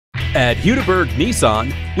At Hudiburg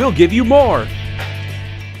Nissan, we'll give you more.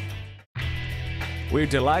 We're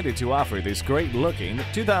delighted to offer this great-looking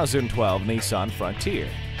 2012 Nissan Frontier.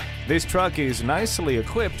 This truck is nicely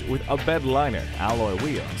equipped with a bed liner, alloy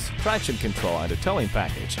wheels, traction control, and a towing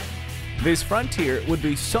package. This Frontier would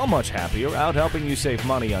be so much happier out helping you save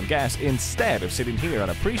money on gas instead of sitting here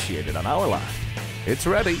unappreciated on our lot. It's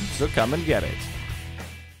ready, so come and get it.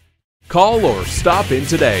 Call or stop in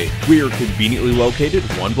today. We are conveniently located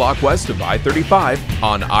 1 block west of I-35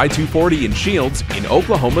 on I-240 in Shields in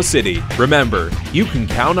Oklahoma City. Remember, you can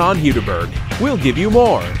count on Hudiburg. We'll give you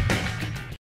more.